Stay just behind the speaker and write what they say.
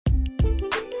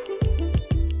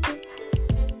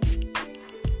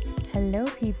Hello,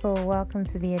 people. Welcome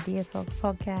to the EP.12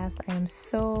 podcast. I am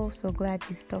so glad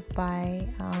you stopped by.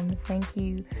 Thank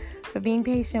you for being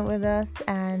patient with us.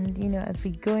 And, as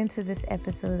we go into this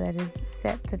episode that is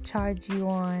set to charge you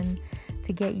on,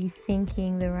 to get you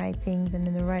thinking the right things and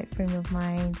in the right frame of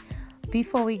mind,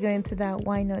 before we go into that,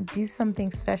 why not do something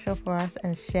special for us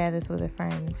and share this with a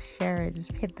friend? Share it.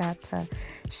 Just hit that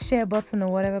share button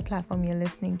on whatever platform you're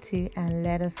listening to and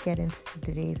let us get into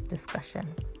today's discussion.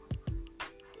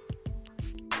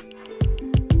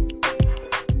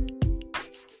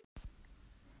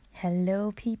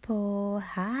 Hello, people.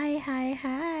 Hi.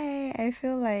 I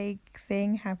feel like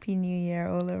saying Happy New Year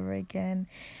all over again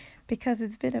because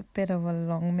it's been a bit of a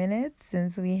long minute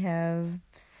since we have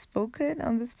spoken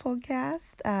on this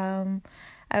podcast.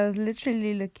 I was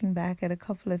literally looking back at a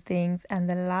couple of things, and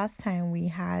the last time we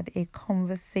had a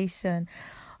conversation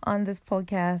on this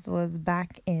podcast was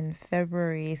back in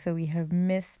February. So we have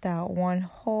missed out one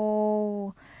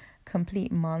whole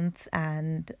complete month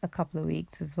and a couple of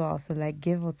weeks as well. So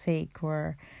give or take,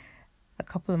 we're a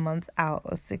couple of months out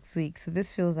or 6 weeks. So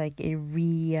this feels like a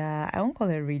I won't call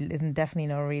it a isn't definitely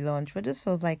not a relaunch, but just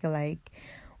feels like we're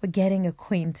getting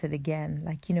acquainted again.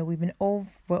 We've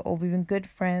been good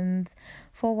friends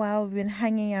for a while. We've been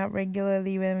hanging out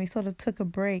regularly. When we sort of took a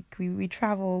break, we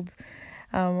traveled,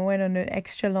 went on an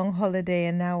extra long holiday,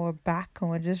 and now we're back and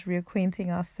we're just reacquainting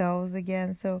ourselves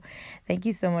again. So thank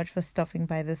you so much for stopping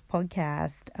by this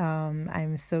podcast.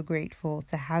 I'm so grateful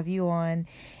to have you on.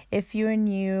 If you're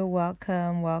new,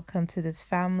 welcome to this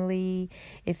family.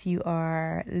 If you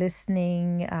are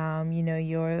listening,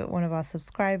 you're one of our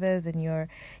subscribers and you're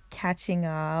catching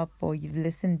up, or you've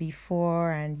listened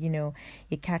before and you're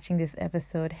catching this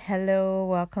episode. Hello,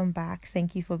 welcome back.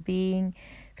 Thank you for being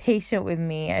patient with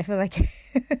me. I feel like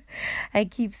I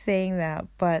keep saying that,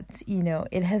 but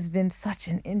it has been such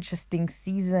an interesting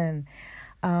season,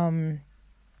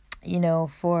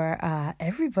 for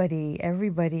everybody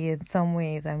in some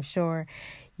ways. I'm sure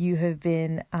you have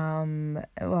been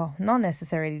not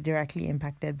necessarily directly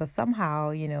impacted, but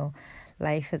somehow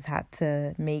life has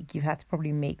you've had to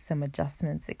probably make some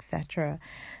adjustments, etc.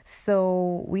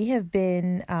 So we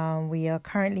are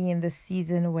currently in the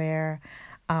season where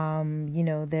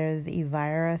there's a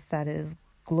virus that is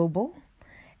global.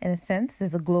 In a sense,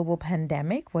 there's a global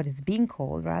pandemic, what is being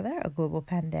called rather a global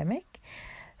pandemic.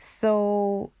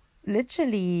 So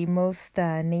literally most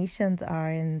nations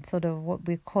are in sort of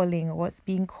what's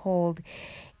being called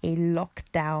a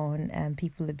lockdown, and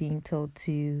people are being told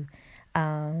to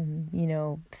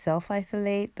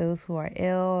self-isolate. Those who are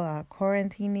ill are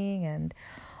quarantining, and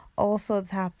all sorts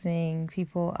happening.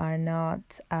 People are not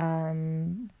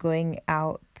going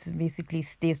out. Basically,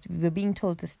 we're being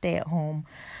told to stay at home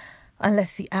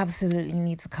unless you absolutely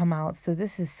need to come out. So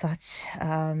this is such,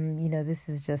 this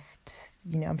is just,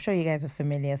 I'm sure you guys are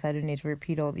familiar, so I don't need to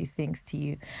repeat all these things to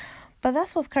you. But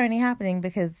that's what's currently happening,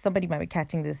 because somebody might be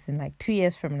catching this in 2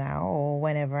 years from now or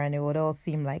whenever, and it would all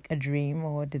seem like a dream,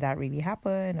 or did that really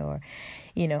happen, or,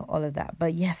 all of that.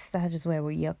 But yes, that is where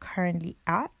we are currently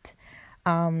at.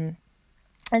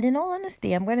 And in all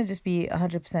honesty, I'm going to just be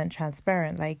 100%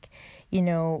 transparent.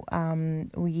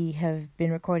 We have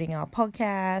been recording our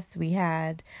podcast. We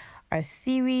had our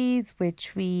series,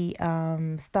 which we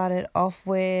started off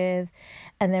with,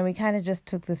 and then we kind of just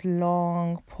took this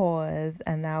long pause,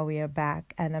 and now we are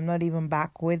back. And I'm not even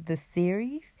back with the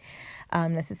series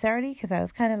necessarily, because I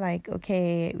was kind of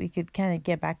okay, we could kind of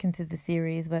get back into the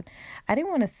series, but I didn't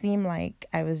want to seem like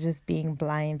I was just being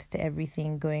blind to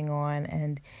everything going on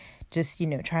and just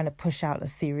trying to push out a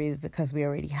series because we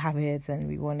already have it and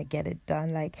we want to get it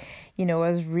done.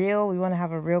 As real, we want to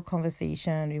have a real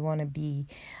conversation. We want to be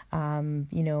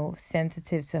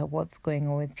sensitive to what's going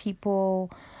on with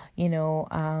people,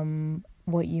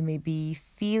 what you may be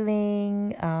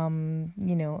feeling,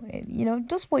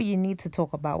 just what you need to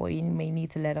talk about, what you may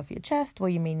need to let off your chest,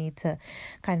 what you may need to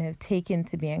kind of take in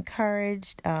to be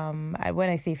encouraged. When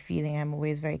I say feeling, I'm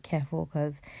always very careful,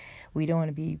 because we don't want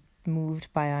to be moved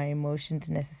by our emotions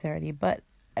necessarily, but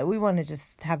we want to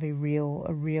just have a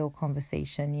real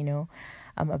conversation,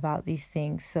 about these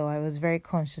things. So I was very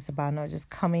conscious about not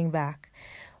just coming back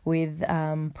with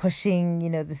pushing,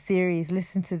 the series,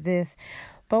 listen to this.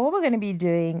 But what we're going to be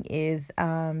doing is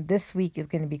this week is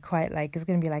going to be it's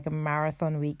going to be like a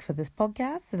marathon week for this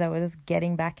podcast, so that we're just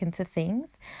getting back into things.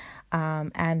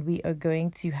 And we are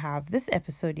going to have this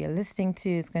episode you're listening to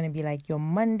is going to be like your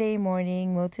Monday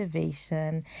morning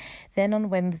motivation. Then on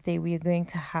Wednesday, we are going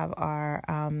to have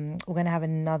we're going to have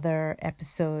another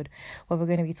episode where we're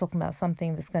going to be talking about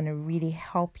something that's going to really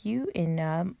help you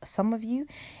some of you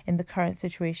in the current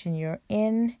situation you're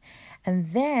in.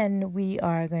 And then we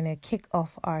are going to kick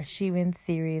off our She Wins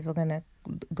series. We're going to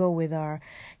go with our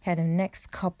kind of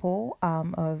next couple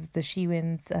of the She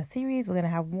Wins series. We're going to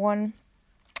have one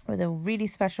with a really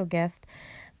special guest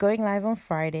going live on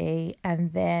Friday,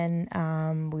 and then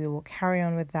we will carry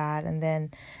on with that. And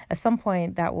then at some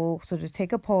point that will sort of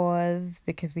take a pause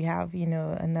because we have,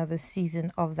 another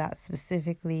season of that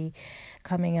specifically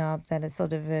coming up that is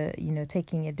sort of,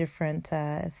 taking a different,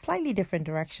 slightly different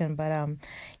direction. But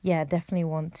definitely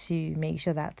want to make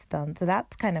sure that's done. So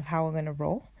that's kind of how we're going to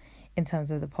roll in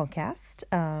terms of the podcast.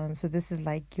 So this is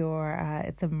like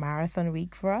it's a marathon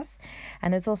week for us.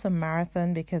 And it's also a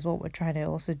marathon because what we're trying to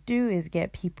also do is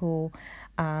get people,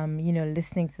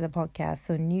 listening to the podcast.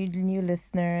 So new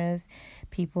listeners,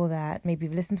 people that maybe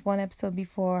have listened to one episode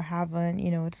before, haven't,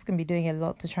 we're just going to be doing a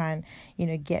lot to try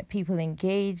and, get people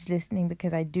engaged listening,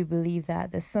 because I do believe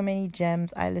that there's so many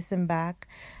gems. I listen back.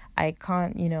 I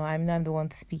can't, I'm not the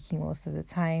one speaking most of the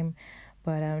time,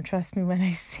 but trust me when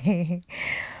I say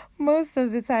most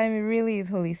of the time it really is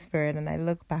Holy Spirit, and I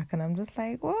look back and I'm just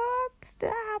like, what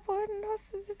happened? What's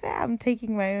this? I'm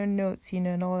taking my own notes,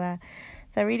 and all that.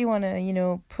 So I really want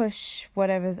to, push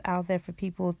whatever's out there for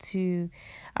people to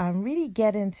really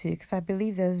get into, because I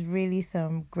believe there's really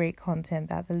some great content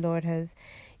that the Lord has,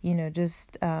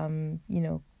 just,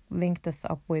 linked us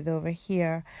up with over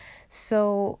here.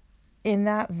 So in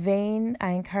that vein,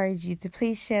 I encourage you to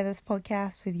please share this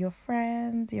podcast with your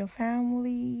friends, your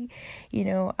family.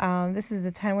 This is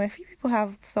the time where few people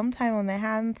have some time on their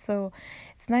hands. So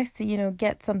it's nice to,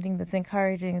 get something that's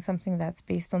encouraging, something that's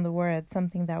based on the word,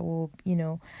 something that will,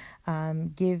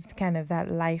 give kind of that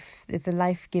life. It's a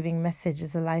life-giving message.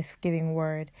 It's a life-giving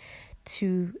word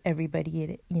to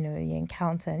everybody, you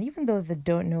encounter. And even those that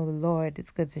don't know the Lord,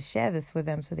 it's good to share this with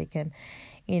them so they can,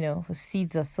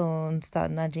 seeds are sown,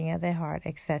 start nudging at their heart,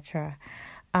 etc.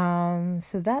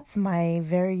 So that's my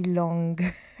very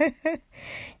long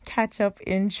catch-up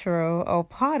intro, or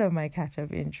part of my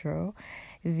catch-up intro.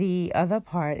 The other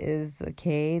part is,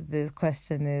 the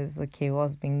question is,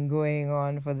 what's been going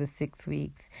on for the 6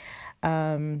 weeks?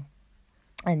 And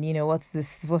what's this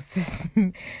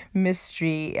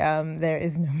mystery? There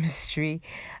is no mystery.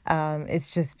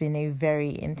 It's just been a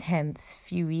very intense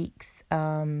few weeks,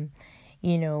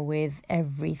 with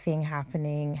everything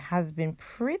happening. Has been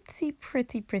pretty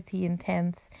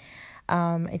intense.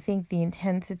 I think the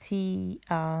intensity,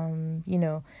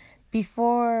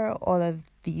 before all of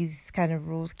these kind of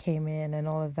rules came in and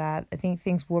all of that, I think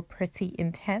things were pretty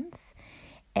intense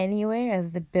anyway,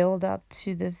 as the build up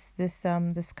to this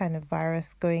kind of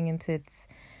virus going into its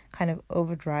kind of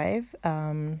overdrive.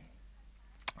 The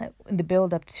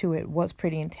build up to it was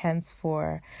pretty intense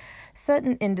for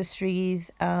certain industries,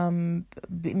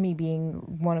 me being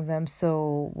one of them.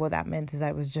 So what that meant is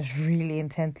I was just really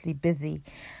intensely busy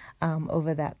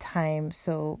over that time.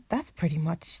 So that's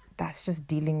just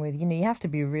dealing with, you have to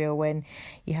be real when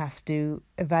you have to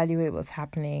evaluate what's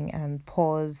happening and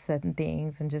pause certain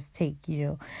things and just take,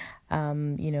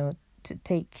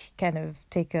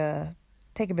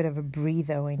 take a bit of a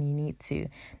breather when you need to.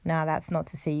 Now, that's not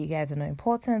to say you guys are not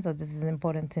important or this is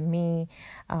important to me.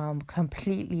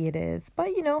 Completely it is. But,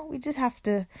 we just have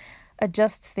to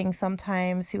adjust things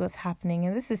sometimes, see what's happening.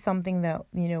 And this is something that,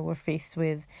 we're faced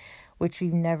with, which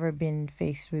we've never been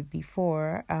faced with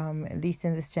before, at least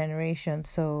in this generation.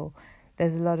 So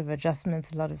there's a lot of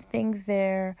adjustments, a lot of things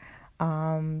there,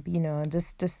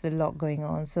 just a lot going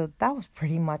on. So that was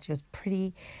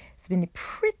it's been a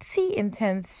pretty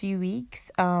intense few weeks.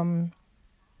 But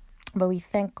we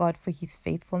thank God for his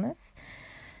faithfulness,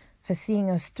 for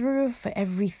seeing us through, for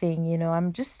everything.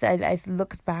 I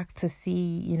looked back to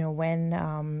see, when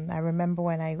I remember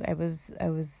when I was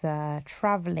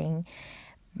traveling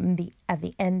at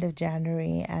the end of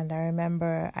January, and I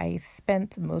remember I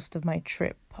spent most of my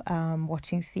trip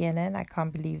watching CNN. I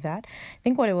can't believe that. I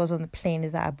think what it was on the plane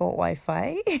is that I bought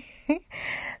Wi-Fi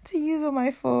to use on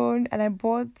my phone, and I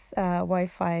bought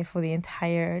Wi-Fi for the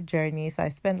entire journey. So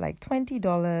I spent like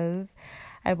 $20.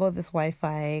 I bought this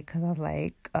Wi-Fi because I was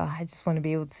like, I just want to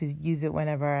be able to use it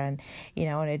whenever, and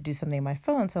I want to do something on my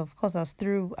phone. So of course I was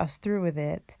through with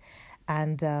it.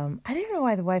 And I don't know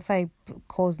why the Wi-Fi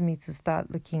caused me to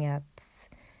start looking at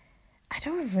I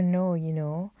don't even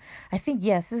know, I think,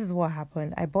 yes, this is what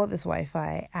happened. I bought this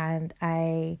Wi-Fi, and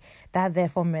that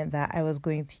therefore meant that I was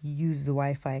going to use the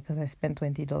Wi-Fi because I spent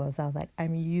 $20. I was like,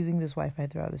 I'm using this Wi-Fi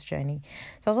throughout this journey.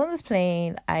 So I was on this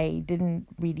plane. I didn't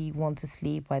really want to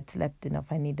sleep. I'd slept enough.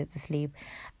 I needed to sleep.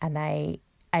 And I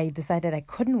decided I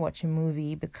couldn't watch a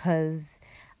movie because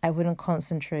I wouldn't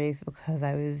concentrate, because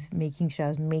I was making sure I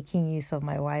was making use of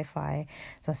my Wi-Fi.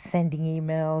 So I was sending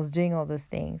emails, doing all those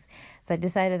things. So I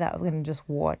decided that I was going to just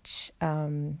watch, a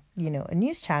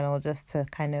news channel just to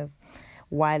kind of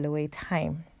while away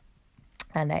time.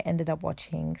 And I ended up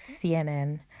watching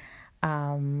CNN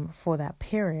for that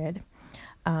period.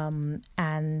 And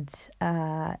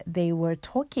they were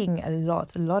talking a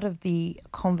lot. A lot of the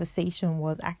conversation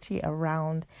was actually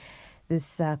around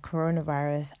this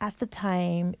coronavirus. At the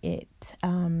time, it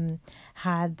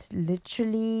had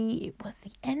literally, it was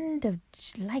the end of,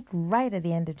 like right at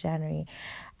the end of January.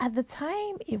 At the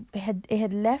time, it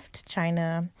had left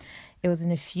China. It was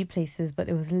in a few places, but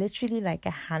it was literally like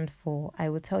a handful. I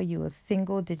would tell you, it was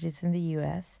single digits in the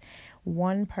US.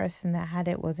 One person that had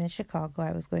it was in Chicago.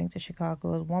 I was going to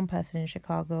Chicago. One person in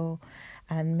Chicago,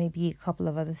 and maybe a couple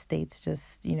of other states,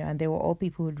 just, and they were all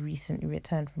people who'd recently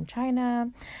returned from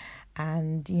China.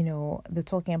 And, they're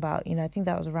talking about, I think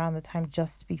that was around the time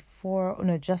just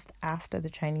after the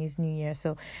Chinese New Year.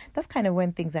 So that's kind of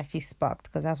when things actually sparked,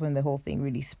 because that's when the whole thing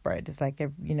really spread. It's like,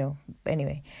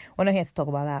 anyway, we're not here to talk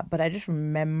about that. But I just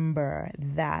remember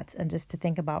that, and just to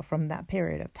think about from that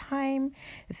period of time,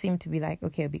 it seemed to be like,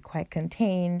 okay, it'll be quite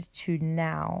contained, to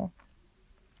now.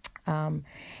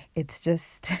 It's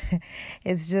just,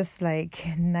 it's just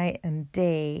like night and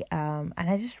day. And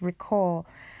I just recall,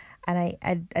 and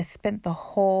I spent the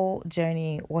whole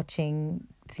journey watching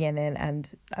CNN, and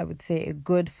I would say a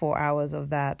good 4 hours of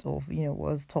that, or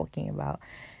was talking about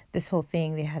this whole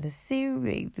thing. They had a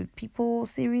series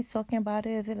talking about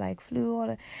it. Is it like flu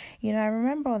or, I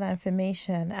remember all that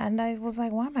information, and I was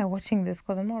like, why am I watching this?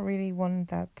 Because I'm not really one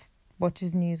that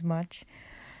watches news much.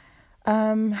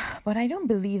 But I don't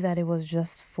believe that it was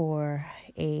just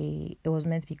it was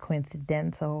meant to be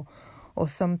coincidental or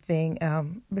something,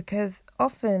 because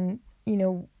often,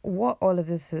 what all of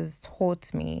this has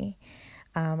taught me,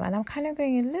 and I'm kind of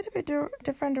going a little bit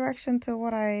different direction to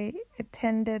what I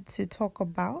intended to talk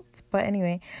about. But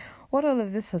anyway, what all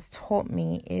of this has taught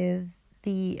me is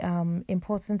the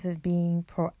importance of being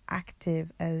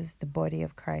proactive as the body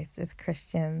of Christ, as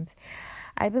Christians.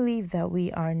 I believe that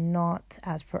we are not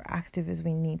as proactive as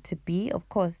we need to be. Of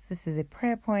course, this is a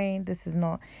prayer point. This is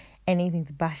not anything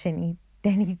to bash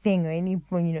anything or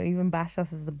anyone, even bash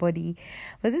us as the body.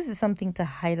 But this is something to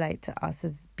highlight to us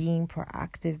as being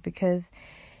proactive, because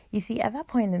you see, at that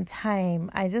point in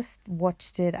time, I just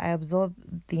watched it. I absorbed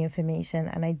the information,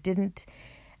 and I didn't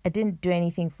do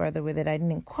anything further with it. I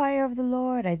didn't inquire of the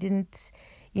Lord. I didn't,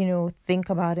 think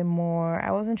about it more.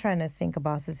 I wasn't trying to think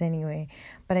about this anyway,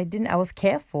 but I was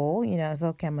careful, I was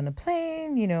okay, I'm on a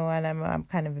plane, and I'm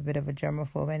kind of a bit of a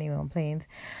germaphobe anyway on planes,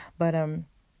 but,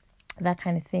 that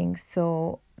kind of thing.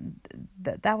 So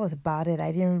that was about it.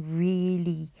 I didn't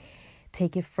really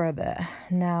take it further.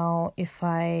 Now, if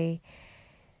I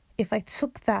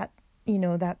took that,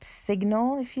 that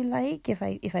signal, if you like, if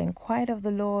I inquired of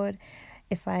the Lord,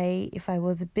 if I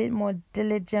was a bit more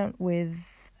diligent with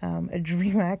a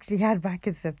dream I actually had back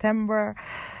in September,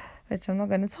 which I'm not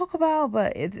going to talk about,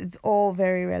 but it's all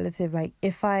very relative. Like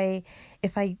if I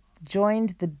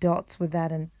joined the dots with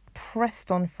that and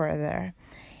pressed on further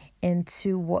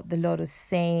into what the Lord was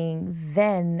saying,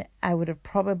 then I would have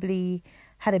probably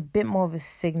had a bit more of a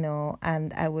signal,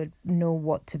 and I would know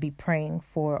what to be praying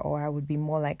for, or I would be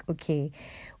more like, okay,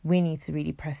 we need to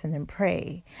really press in and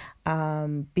pray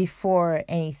before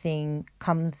anything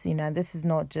comes. This is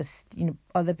not just,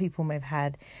 other people may have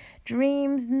had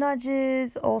dreams,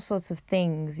 nudges, all sorts of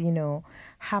things,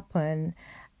 happen.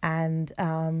 And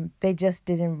they just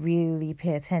didn't really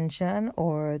pay attention,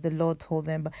 or the Lord told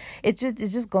them. But it's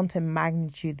just gone to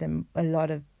magnitude that a lot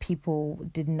of people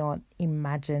did not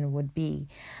imagine would be.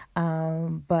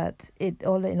 But in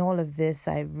all of this,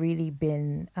 I've really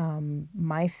been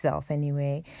myself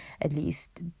anyway, at least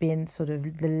been sort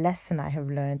of, the lesson I have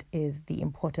learned is the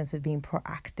importance of being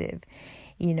proactive.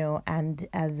 And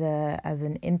as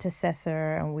an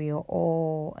intercessor, and we are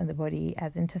all in the body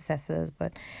as intercessors,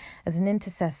 but as an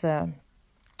intercessor,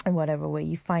 in whatever way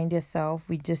you find yourself,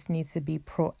 we just need to be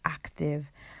proactive,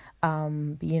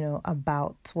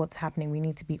 about what's happening. We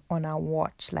need to be on our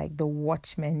watch, like the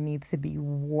watchman needs to be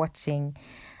watching.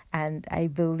 And I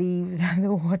believe that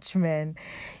the watchmen,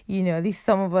 at least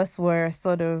some of us were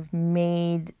sort of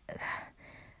made,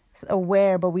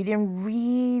 aware, but we didn't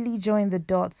really join the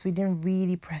dots. We didn't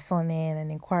really press on in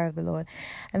and inquire of the Lord.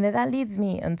 And then that leads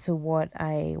me into what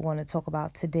I want to talk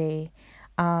about today.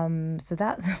 So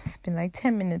that's been like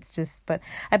 10 minutes but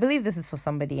I believe this is for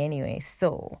somebody anyway,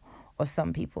 or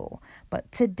some people.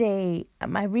 But today,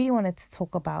 I really wanted to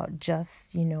talk about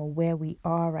just, where we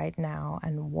are right now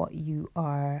and what you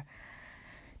are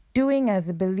doing as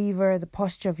a believer, the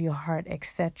posture of your heart,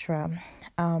 etc.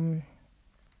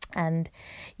 And,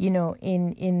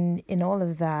 in all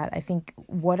of that, I think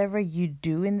whatever you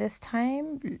do in this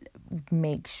time,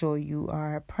 make sure you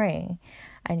are praying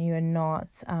and you're not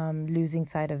losing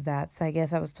sight of that. So I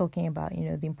guess I was talking about,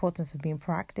 the importance of being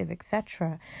proactive,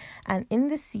 etc. And in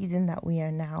the season that we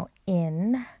are now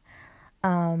in,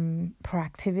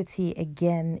 proactivity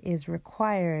again is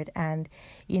required. And,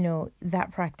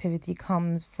 that proactivity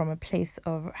comes from a place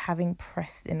of having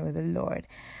pressed in with the Lord,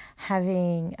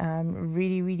 having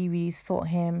really, really, really sought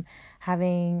him,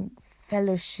 having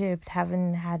fellowshiped,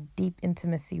 having had deep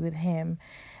intimacy with him,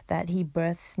 that he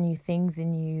births new things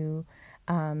in you,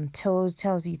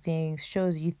 tells you things,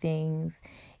 shows you things,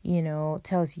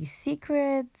 tells you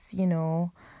secrets,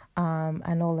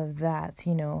 and all of that,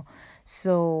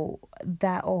 So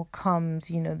that all comes,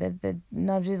 that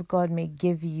not just God may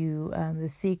give you the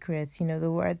secrets.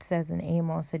 The word says in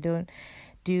Amos, I don't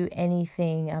do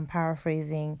anything, I'm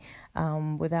paraphrasing,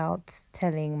 without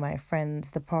telling my friends,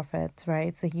 the prophets,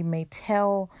 right? So he may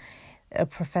tell a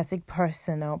prophetic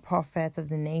person or prophet of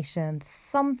the nation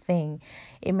something.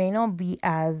 It may not be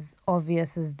as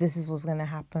obvious as this is what's going to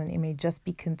happen. It may just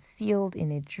be concealed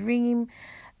in a dream,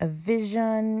 a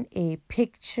vision, a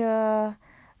picture,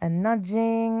 a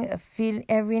nudging, a feel,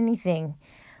 anything.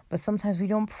 But sometimes we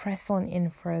don't press on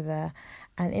in further.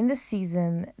 And in this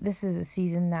season, this is a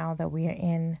season now that we are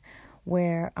in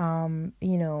where,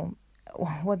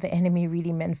 what the enemy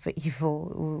really meant for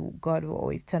evil, God will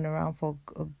always turn around for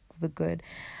the good,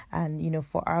 and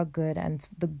for our good, and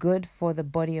the good for the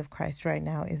body of Christ right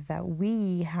now is that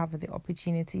we have the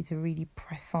opportunity to really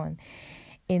press on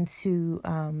into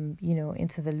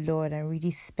into the Lord and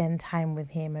really spend time with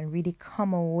him and really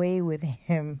come away with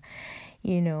him,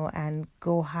 and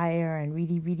go higher and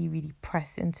really, really, really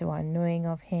press into our knowing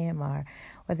of him, or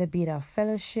whether it be our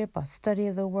fellowship, our study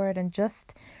of the word, and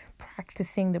just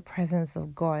practicing the presence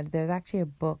of God. There's actually a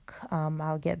book,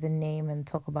 I'll get the name and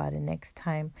talk about it next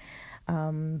time,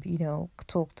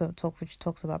 which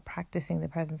talks about practicing the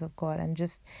presence of God. And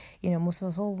just, most of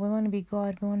us, we want to be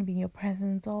God, we want to be in your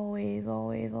presence always,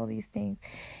 all these things,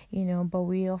 but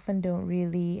we often don't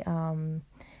really,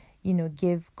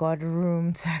 give God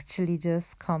room to actually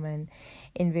just come and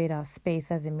invade our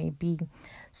space, as it may be.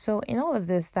 So in all of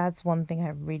this, that's one thing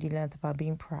I've really learned about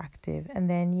being proactive. And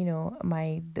then,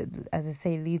 as I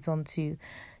say, leads on to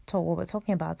what we're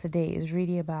talking about today is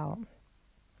really about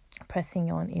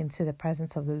pressing on into the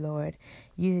presence of the Lord,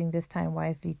 using this time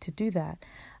wisely to do that.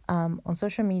 On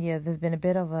social media, there's been a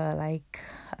bit of a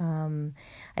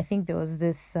I think there was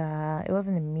this, it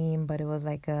wasn't a meme, but it was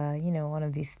like one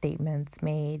of these statements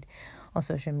made on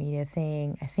social media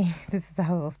saying, I think this is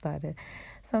how it all started.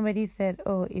 Somebody said,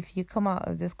 if you come out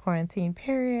of this quarantine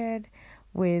period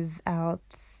without,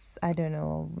 I don't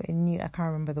know, I can't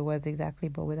remember the words exactly,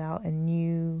 but without a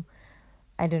new,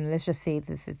 I don't know, let's just say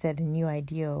this, it said a new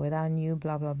idea, without new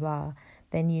blah, blah, blah,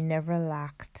 then you never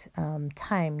lacked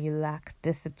time, you lacked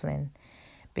discipline,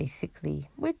 basically,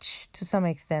 which to some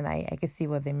extent I could see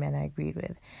what they meant, I agreed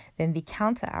with. Then the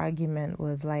counter argument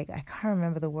was like, I can't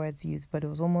remember the words used, but it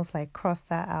was almost like cross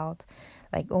that out,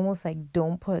 like almost like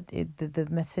don't put it, the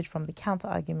message from the counter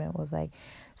argument was like,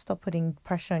 stop putting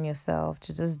pressure on yourself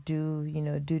to just do,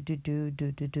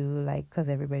 do, like, because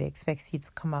everybody expects you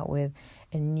to come out with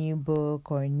a new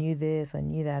book or a new this or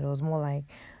new that. It was more like,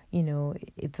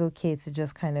 it's okay to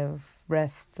just kind of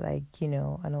rest, like,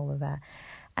 and all of that.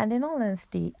 And in all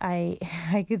honesty, I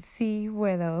could see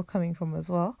where they were coming from as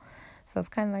well. So I was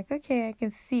kind of like, okay, I can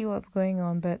see what's going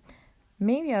on, but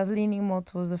maybe I was leaning more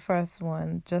towards the first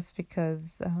one just because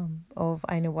of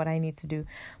I know what I need to do.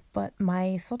 But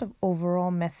my sort of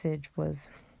overall message was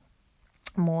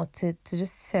more to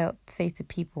just say to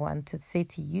people and to say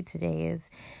to you today is,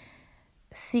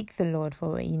 seek the Lord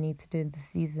for what you need to do in this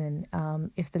season.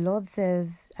 If the Lord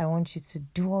says, I want you to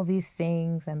do all these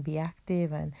things and be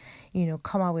active and,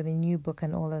 come out with a new book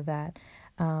and all of that.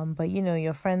 But,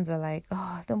 your friends are like,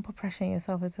 don't put pressure on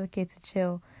yourself. It's okay to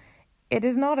chill. It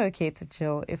is not okay to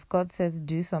chill. If God says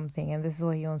do something and this is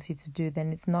what he wants you to do,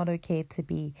 then it's not okay to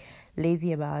be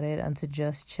lazy about it and to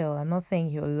just chill. I'm not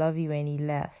saying he'll love you any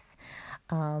less.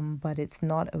 but it's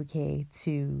not okay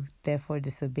to therefore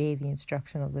disobey the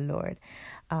instruction of the Lord,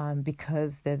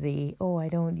 because there's you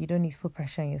don't need to put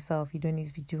pressure on yourself. You don't need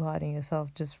to be too hard on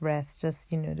yourself. Just rest.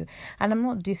 Just, and I'm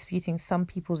not disputing some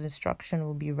people's instruction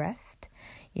will be rest.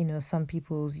 Some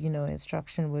people's,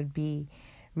 instruction would be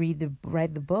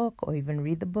write the book, or even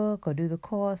read the book, or do the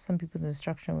course. Some people's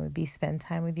instruction would be spend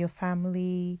time with your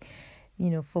family,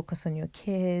 focus on your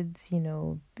kids,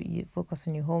 focus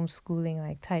on your homeschooling,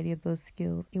 like tidy up those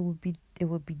skills. It would be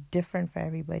different for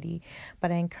everybody.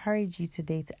 But I encourage you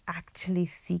today to actually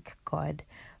seek God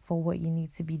for what you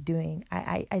need to be doing.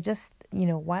 I just,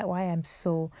 why I'm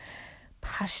so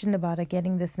passionate about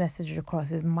getting this message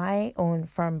across is my own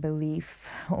firm belief,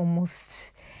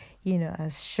 almost,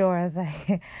 as sure as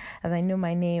I know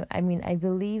my name. I mean, I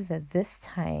believe that this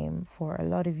time, for a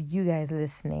lot of you guys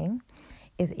listening,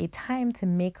 is a time to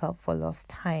make up for lost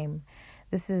time.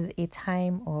 This is a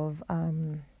time of,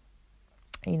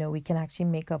 we can actually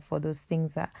make up for those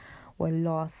things that were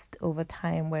lost over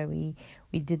time, where we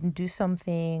didn't do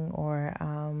something, or,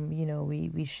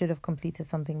 we should have completed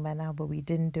something by now, but we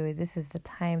didn't do it. This is the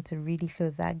time to really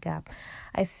close that gap.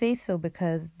 I say so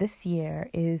because this year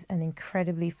is an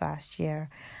incredibly fast year.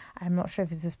 I'm not sure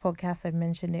if it's this podcast I've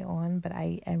mentioned it on, but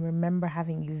I remember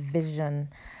having a vision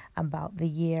about the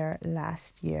year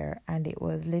last year, and it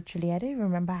was literally, I don't even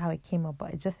remember how it came up,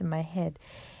 but just in my head,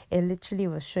 it literally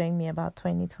was showing me about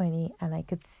 2020, and I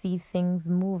could see things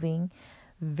moving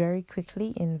very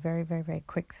quickly in very, very, very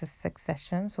quick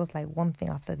succession. So it's like one thing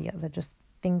after the other, just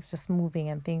things just moving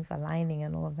and things aligning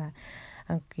and all of that,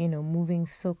 and moving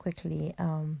so quickly.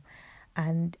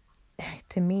 And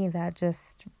to me, that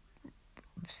just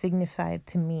signified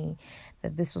to me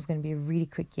that this was going to be a really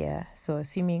quick year. So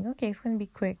assuming, okay, it's going to be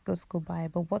quick, let's go by.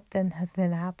 But what then has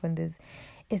happened is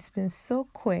it's been so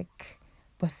quick,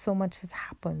 but so much has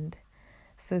happened.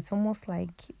 So it's almost like,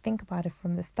 think about it,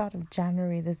 from the start of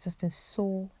January, there's just been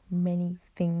so many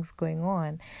things going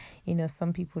on.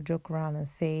 Some people joke around and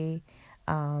say,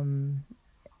 I'm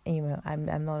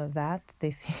not of that.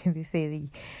 They say the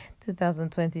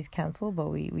 2020 is cancelled, but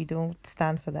we don't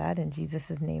stand for that in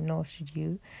Jesus' name, nor should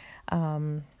you.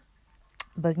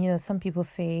 But some people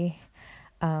say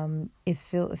it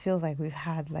feels like we've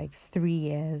had like 3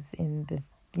 years in the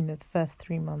the first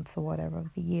 3 months or whatever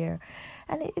of the year,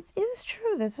 and it is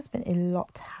true. There's just been a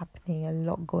lot happening, a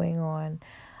lot going on.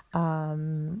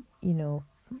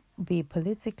 Be it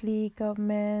politically,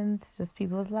 governments, just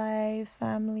people's lives,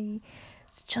 family.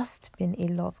 It's just been a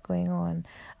lot going on.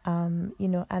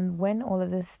 And when all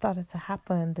of this started to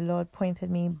happen, the Lord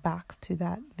pointed me back to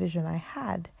that vision I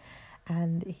had.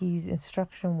 And his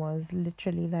instruction was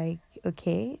literally like,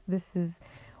 okay, this is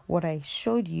what I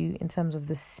showed you in terms of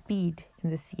the speed in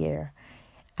this year.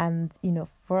 And,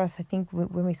 for us, I think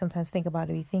when we sometimes think about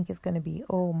it, we think it's going to be,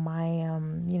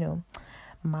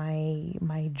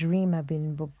 my dream, I've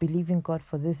been believing God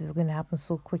for this, is going to happen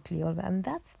so quickly. And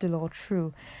that's still all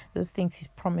true. Those things he's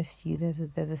promised you,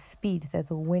 there's a speed, there's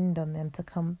a wind on them to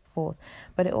come forth.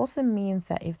 But it also means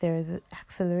that if there is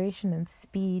acceleration and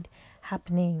speed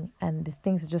happening, and these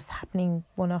things are just happening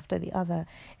one after the other,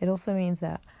 it also means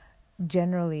that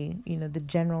generally, the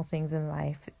general things in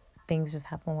life, things just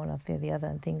happen one after the other,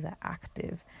 and things are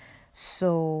active.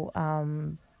 So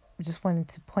just wanted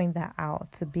to point that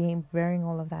out, to bearing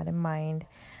all of that in mind.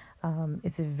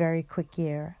 It's a very quick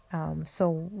year. So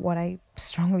what I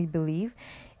strongly believe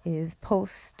is,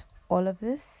 post all of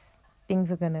this,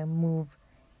 things are going to move,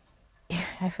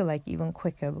 I feel like, even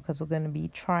quicker, because we're going to be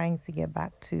trying to get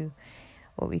back to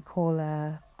what we call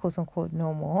quote unquote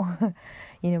normal.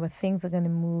 But things are going to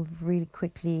move really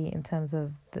quickly in terms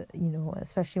of the,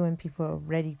 especially when people are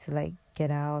ready to like get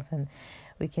out and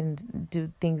we can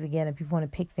do things again, and people want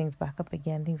to pick things back up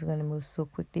again. Things are going to move so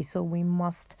quickly. So we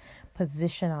must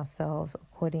position ourselves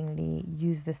accordingly,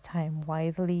 use this time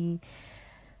wisely,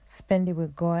 spend it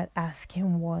with God, ask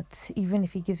him what, even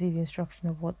if he gives you the instruction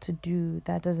of what to do,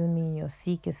 that doesn't mean your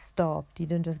seek is stopped. You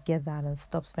don't just get that and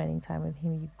stop spending time with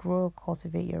him. You grow,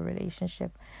 cultivate your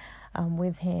relationship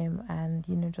with him, and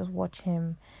just watch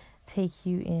him take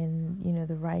you in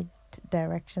the right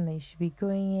direction that you should be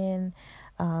going in,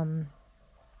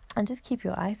 and just keep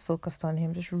your eyes focused on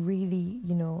him. Just really,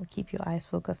 keep your eyes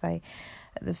focused.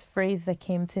 The phrase that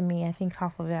came to me, I think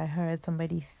half of it I heard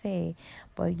somebody say,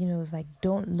 but it was like,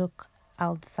 don't look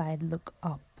outside, look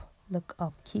up. Look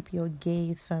up. Keep your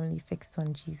gaze firmly fixed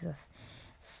on Jesus.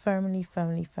 Firmly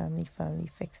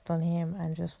fixed on him,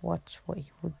 and just watch what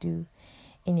he will do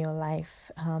in your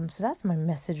life. So that's my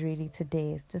message really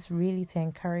today. It's just really to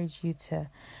encourage you to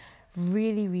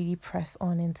really, really press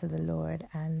on into the Lord,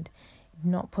 and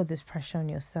not put this pressure on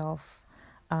yourself.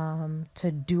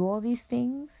 to do all these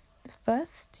things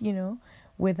first,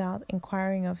 without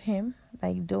inquiring of him.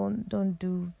 Like, don't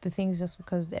do the things just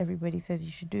because everybody says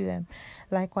you should do them.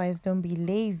 Likewise, don't be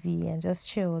lazy and just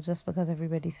chill just because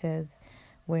everybody says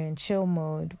we're in chill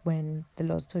mode when the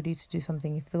Lord told you to do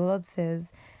something. If the Lord says,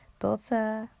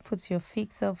 daughter, put your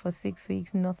feet up for 6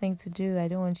 weeks, nothing to do, I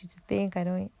don't want you to think,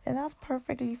 and that's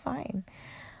perfectly fine.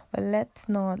 But let's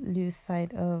not lose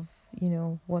sight of,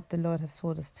 what the Lord has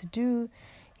told us to do.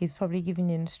 He's probably giving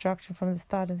you instruction from the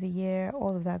start of the year,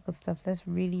 all of that good stuff. Let's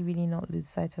really, really not lose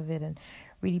sight of it and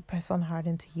really press on hard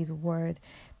into His Word.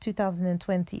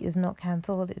 2020 is not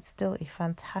cancelled. It's still a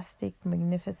fantastic,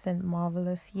 magnificent,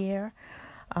 marvelous year.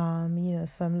 So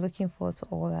I'm looking forward to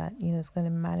all that, is going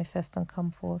to manifest and come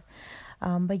forth.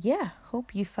 But yeah,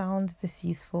 hope you found this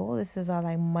useful. This is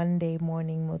our Monday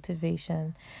morning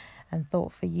motivation and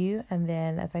thought for you. And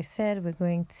then, as I said, we're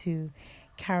going to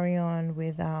carry on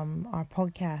with our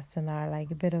podcast and our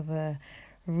a bit of a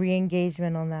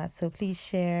re-engagement on that. So please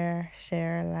share,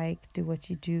 do what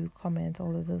you do, comment,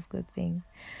 all of those good things.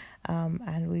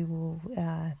 And we will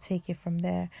take it from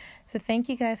there. So thank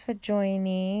you guys for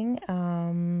joining.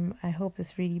 I hope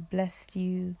this really blessed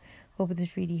you. Hope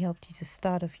this really helped you to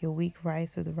start off your week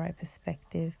right with the right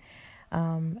perspective.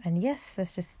 And yes,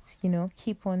 let's just,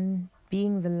 keep on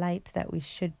being the light that we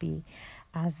should be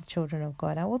as the children of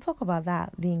God. I will talk about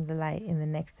that, being the light, in the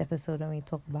next episode when we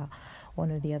talk about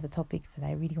one of the other topics that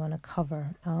I really want to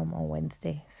cover on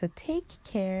Wednesday. So take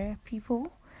care,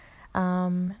 people.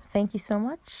 Thank you so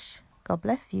much. God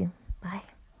bless you. Bye.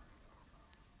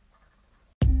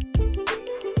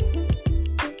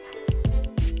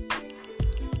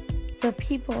 So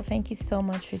people, thank you so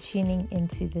much for tuning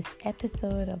into this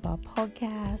episode of our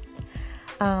podcast.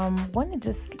 Want to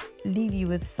just leave you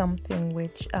with something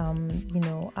which,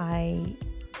 I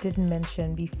didn't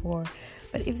mention before.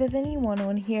 But if there's anyone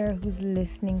on here who's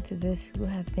listening to this who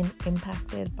has been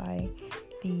impacted by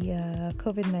the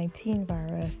COVID-19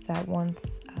 virus that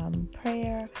wants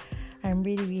prayer, I'm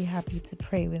really, really happy to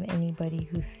pray with anybody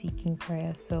who's seeking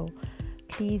prayer. So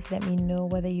please let me know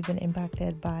whether you've been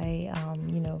impacted by,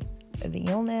 the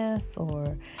illness,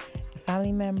 or a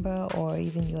family member, or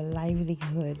even your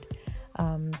livelihood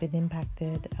been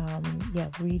impacted.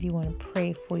 Really want to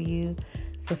pray for you.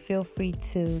 So feel free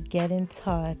to get in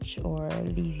touch or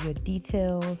leave your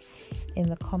details in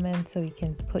the comments so we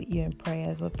can put you in prayer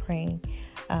as we're praying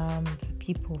for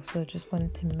people. So just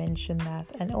wanted to mention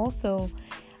that. And also,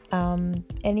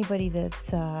 anybody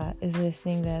that is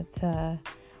listening that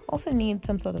also needs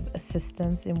some sort of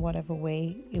assistance in whatever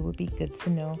way, it would be good to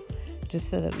know, just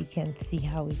so that we can see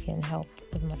how we can help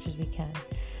as much as we can.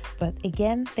 But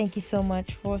again, thank you so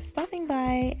much for stopping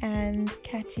by, and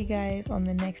catch you guys on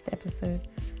the next episode.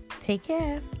 Take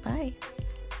care. Bye.